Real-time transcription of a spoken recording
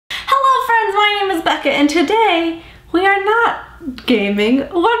is Becca, and today we are not gaming,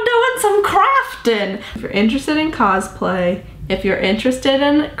 we're doing some crafting. If you're interested in cosplay, if you're interested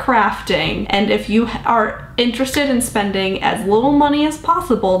in crafting, and if you are interested in spending as little money as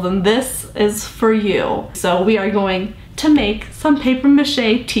possible, then this is for you. So we are going to make some paper mache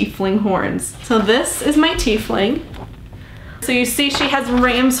tiefling horns. So this is my tiefling. So you see she has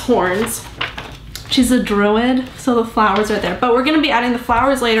ram's horns. She's a druid, so the flowers are there. But we're gonna be adding the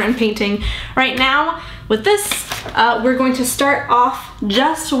flowers later and painting. Right now, with this, we're going to start off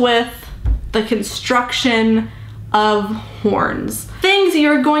just with the construction of horns. Things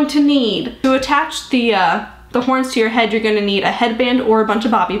you're going to need. To attach the horns to your head, you're gonna need a headband or a bunch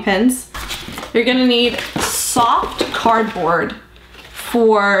of bobby pins. You're gonna need soft cardboard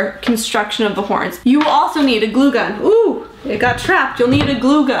for construction of the horns. You will also need a glue gun. Ooh, it got trapped. You'll need a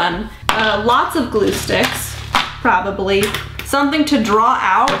glue gun. Lots of glue sticks, probably. Something to draw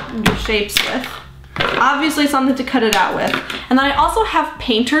out your shapes with. Obviously something to cut it out with. And then I also have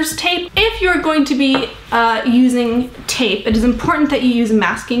painter's tape. If you're going to be using tape, it is important that you use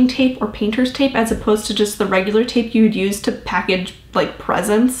masking tape or painter's tape as opposed to just the regular tape you would use to package like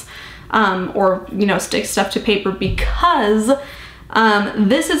presents or, you know, stick stuff to paper, because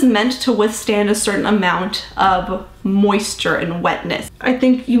this is meant to withstand a certain amount of moisture and wetness. I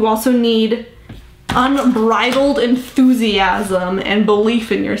think you also need unbridled enthusiasm and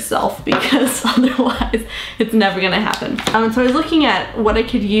belief in yourself, because otherwise it's never gonna happen. So I was looking at what I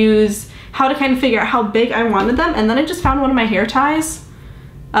could use, how to kind of figure out how big I wanted them, and then I just found one of my hair ties,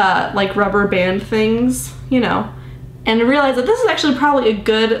 like rubber band things, you know, and I realized that this is actually probably a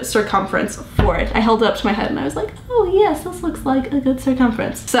good circumference for it. I held it up to my head and I was like, oh yes, this looks like a good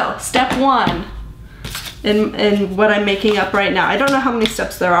circumference. So step one in what I'm making up right now. I don't know how many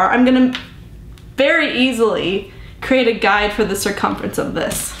steps there are. I'm gonna very easily create a guide for the circumference of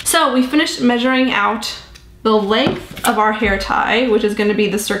this. So we finished measuring out the length of our hair tie, which is gonna be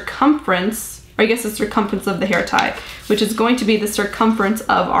the circumference, or I guess the circumference of the hair tie, which is going to be the circumference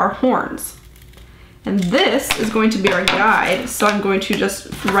of our horns. And this is going to be our guide, so I'm going to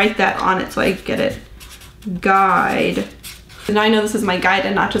just write that on it so I get it. Guide. And now I know this is my guide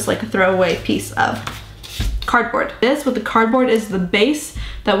and not just like a throwaway piece of cardboard. This with the cardboard is the base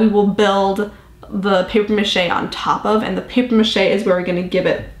that we will build the paper mache on top of, and the paper mache is where we're gonna give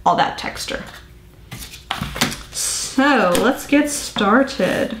it all that texture. So let's get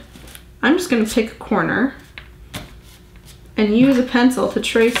started. I'm just gonna pick a corner and use a pencil to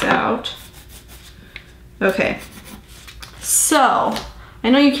trace out. Okay, so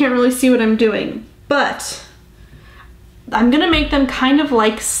I know you can't really see what I'm doing, but I'm gonna make them kind of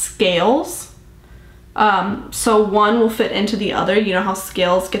like scales. So one will fit into the other. You know how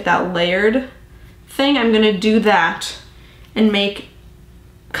scales get that layered thing? I'm gonna do that and make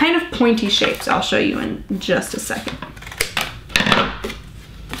kind of pointy shapes. I'll show you in just a second.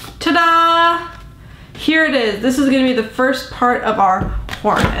 Ta-da! Here it is. This is gonna be the first part of our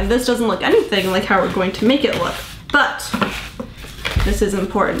horn, and this doesn't look anything like how we're going to make it look, but this is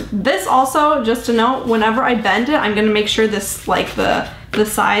important. This also, just to note, whenever I bend it, I'm gonna make sure this, like the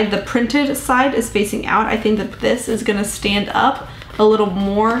side, the printed side is facing out. I think that this is gonna stand up a little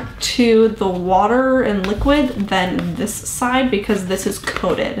more to the water and liquid than this side, because this is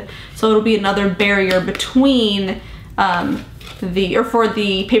coated. So it'll be another barrier between for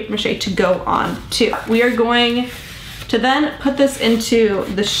the paper mache to go on to. We are going to then put this into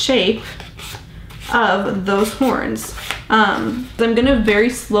the shape of those horns. I'm gonna very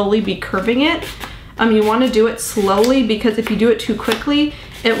slowly be curving it. You wanna do it slowly, because if you do it too quickly,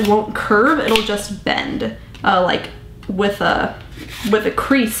 it won't curve, it'll just bend, like with a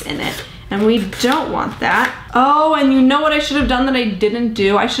crease in it. And we don't want that. Oh, and you know what I should have done that I didn't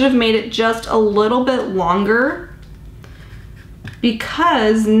do? I should have made it just a little bit longer,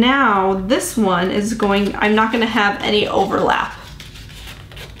 because now this one is going, I'm not gonna have any overlap.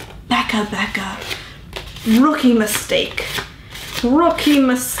 Becca. Rookie mistake. Rookie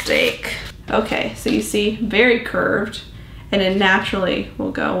mistake. Okay, so you see, very curved, and it naturally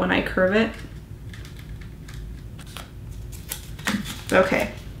will go when I curve it.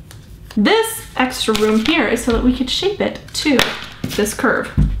 Okay. This extra room here is so that we could shape it to this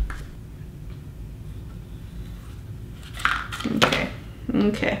curve.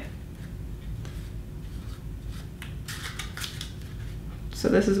 Okay. So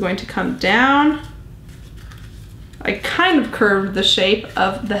this is going to come down. I kind of curved the shape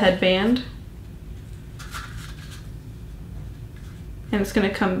of the headband. And it's going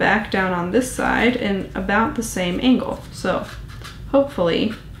to come back down on this side in about the same angle. So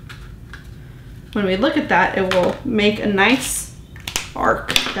hopefully when we look at that, it will make a nice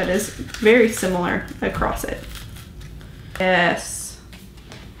arc that is very similar across it. Yes.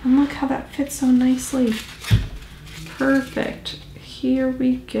 And look how that fits so nicely. Perfect. Here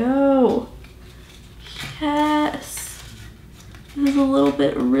we go. Yes. This is a little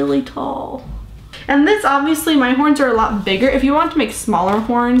bit really tall. And this, obviously, my horns are a lot bigger. If you want to make smaller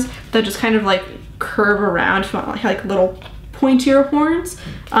horns that just kind of like curve around, if you want like little pointier horns,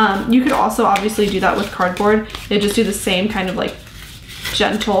 you could also obviously do that with cardboard. They just do the same kind of like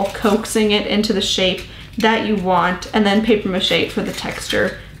gentle coaxing it into the shape that you want, and then paper mache for the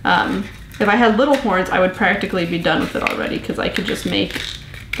texture. If I had little horns, I would practically be done with it already, because I could just make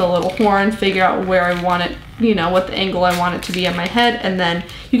the little horn, figure out where I want it, you know, what the angle I want it to be on my head, and then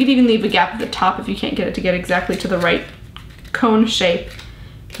you could even leave a gap at the top if you can't get it to get exactly to the right cone shape,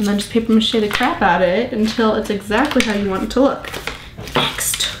 and then just paper mache the crap out of it until it's exactly how you want it to look.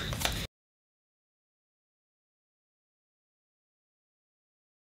 Next.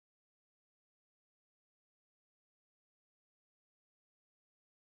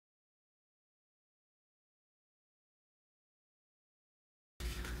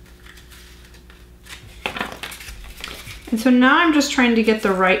 And so now I'm just trying to get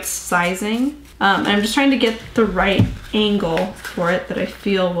the right sizing. And I'm just trying to get the right angle for it that I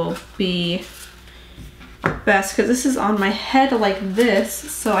feel will be best, because this is on my head like this,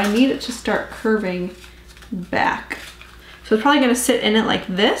 so I need it to start curving back. So it's probably gonna sit in it like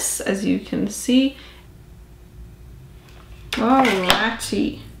this, as you can see.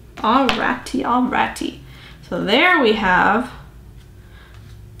 Alrighty, alrighty, alrighty. So there we have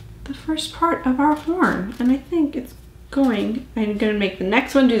the first part of our horn, and I think it's I'm gonna make the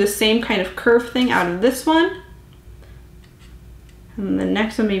next one do the same kind of curve thing out of this one, and the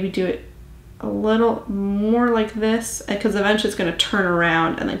next one maybe do it a little more like this, because eventually it's gonna turn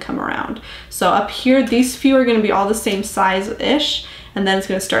around and then come around. So up here, these few are gonna be all the same size-ish, and then it's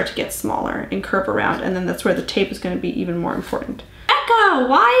gonna start to get smaller and curve around, and then that's where the tape is gonna be even more important. Becca,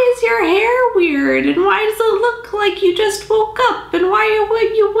 why is your hair weird? And why does it look like you just woke up? And why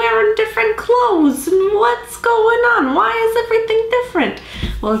are you wearing different clothes? And what's going on? Why is everything different?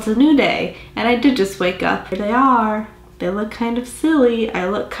 Well, it's a new day, and I did just wake up. Here they are. They look kind of silly. I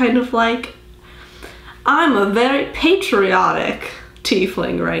look kind of like I'm a very patriotic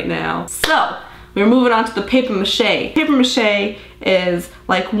tiefling right now. So, we're moving on to the paper mache. Paper mache is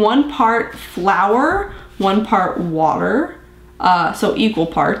like 1 part flour, 1 part water. So equal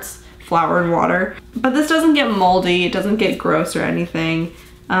parts, flour and water. But this doesn't get moldy, it doesn't get gross or anything.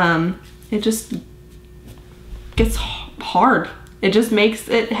 It just gets hard. It just makes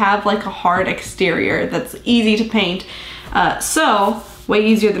it have like a hard exterior that's easy to paint. So way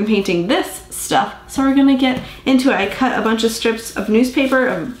easier than painting this stuff. So we're gonna get into it. I cut a bunch of strips of newspaper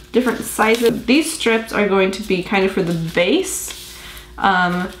of different sizes. These strips are going to be kind of for the base.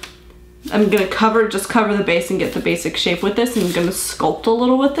 I'm gonna just cover the base and get the basic shape with this, and I'm gonna sculpt a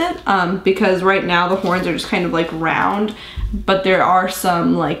little with it, because right now the horns are just kind of like round, but there are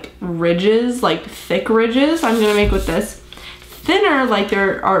some like ridges, like thick ridges I'm gonna make with this. Thinner, like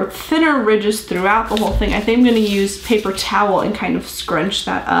there are thinner ridges throughout the whole thing. I think I'm gonna use paper towel and kind of scrunch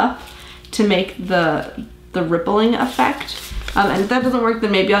that up to make the rippling effect. And if that doesn't work,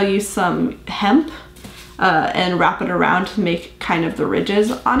 then maybe I'll use some hemp and wrap it around to make kind of the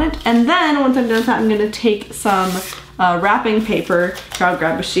ridges on it. And then once I'm done with that, I'm gonna take some wrapping paper. Here, I'll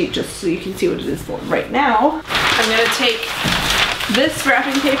grab a sheet just so you can see what it is right now. I'm gonna take this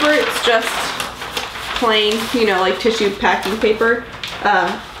wrapping paper. It's just plain, you know, like tissue packing paper,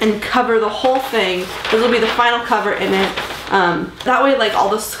 and cover the whole thing. This will be the final cover in it. That way, like, all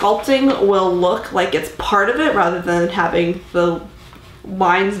the sculpting will look like it's part of it rather than having the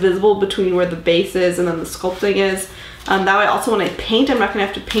lines visible between where the base is and then the sculpting is. That way also when I paint, I'm not gonna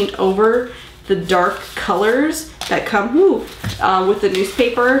have to paint over the dark colors that come with the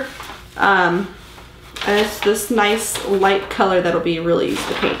newspaper. And it's this nice light color that'll be really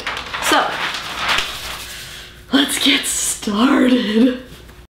easy to paint. So, let's get started.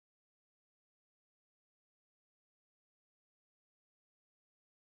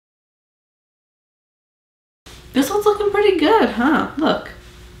 This one's looking pretty good, huh? Look.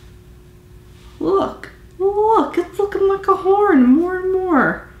 Look. Look, it's looking like a horn more and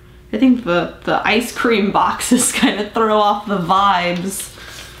more. I think the ice cream boxes kind of throw off the vibes.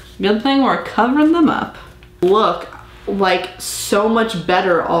 Good thing we're covering them up. Look, like so much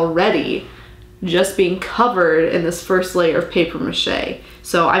better already just being covered in this first layer of paper mache.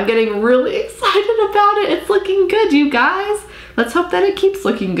 So I'm getting really excited about it. It's looking good, you guys. Let's hope that it keeps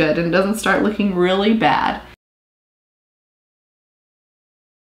looking good and doesn't start looking really bad.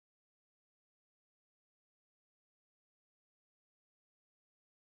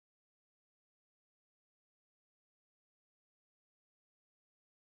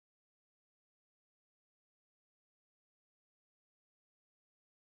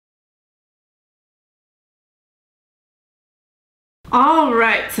 All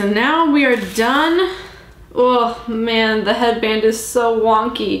right, so now we are done. Oh man, the headband is so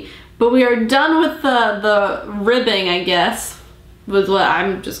wonky. But we are done with the ribbing, I guess, with what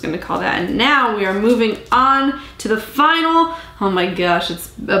I'm just gonna call that. And now we are moving on to the final, oh my gosh,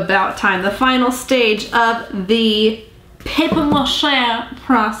 it's about time, the final stage of the papier-mâché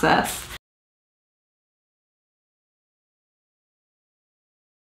process.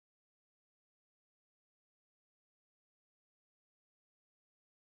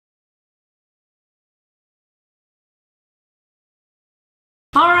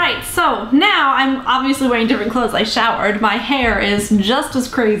 Alright, so now I'm obviously wearing different clothes. I showered. My hair is just as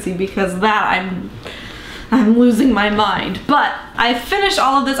crazy because that I'm losing my mind. But I finished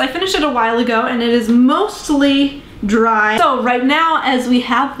all of this. I finished it a while ago and it is mostly dry. So right now as we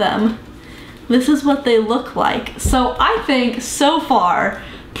have them, this is what they look like. So I think so far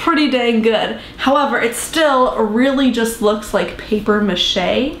pretty dang good. However, it still really just looks like paper mache.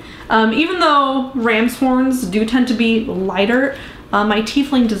 Even though ram's horns do tend to be lighter, my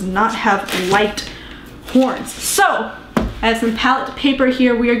Tiefling does not have light horns. So, I have some palette paper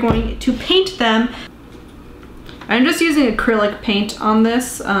here. We are going to paint them. I'm just using acrylic paint on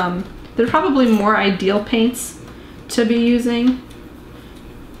this. They're probably more ideal paints to be using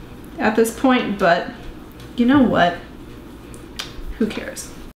at this point, but you know what? Who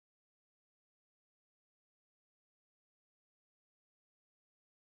cares?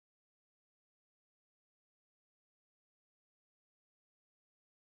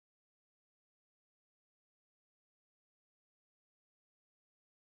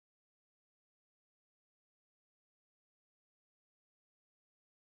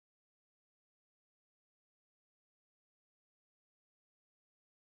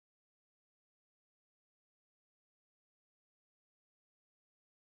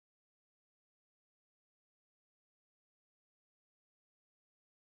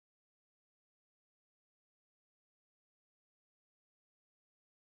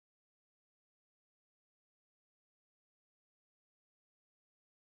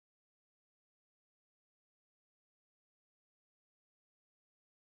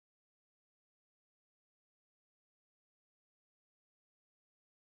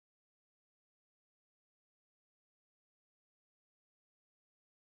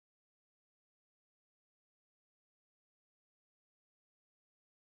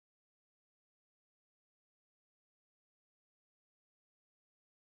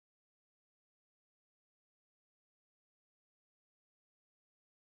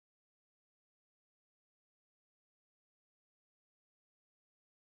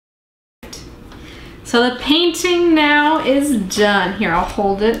 So the painting now is done. Here, I'll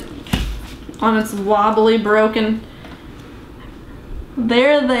hold it on its wobbly, broken.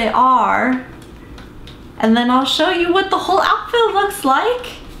 There they are. And then I'll show you what the whole outfit looks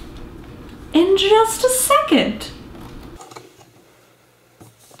like in just a second.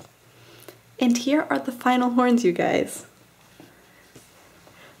 And here are the final horns, you guys.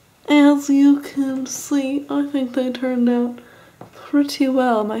 As you can see, I think they turned out pretty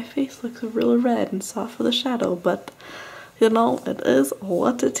well. My face looks really red and soft for the shadow, but you know, it is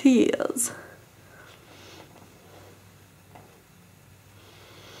what it is.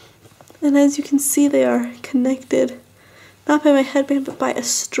 And as you can see, they are connected not by my headband but by a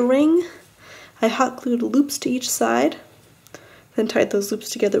string. I hot glued loops to each side, then tied those loops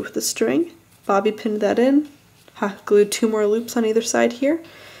together with the string, bobby pinned that in, hot glued 2 more loops on either side here,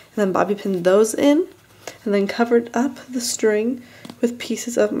 and then bobby pinned those in, and then covered up the string with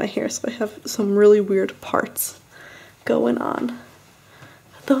pieces of my hair, so I have some really weird parts going on.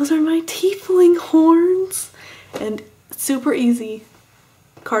 Those are my Tiefling horns, and super easy.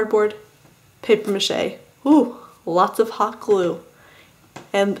 Cardboard, paper mache, ooh, lots of hot glue,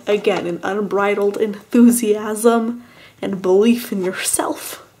 and again, an unbridled enthusiasm and belief in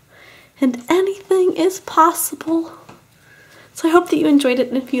yourself, and anything is possible. So I hope that you enjoyed it,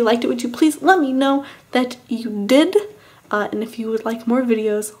 and if you liked it, would you please let me know that you did, and if you would like more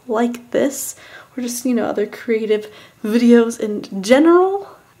videos like this, or just, you know, other creative videos in general.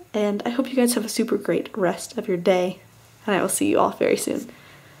 And I hope you guys have a super great rest of your day, and I will see you all very soon.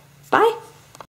 Bye!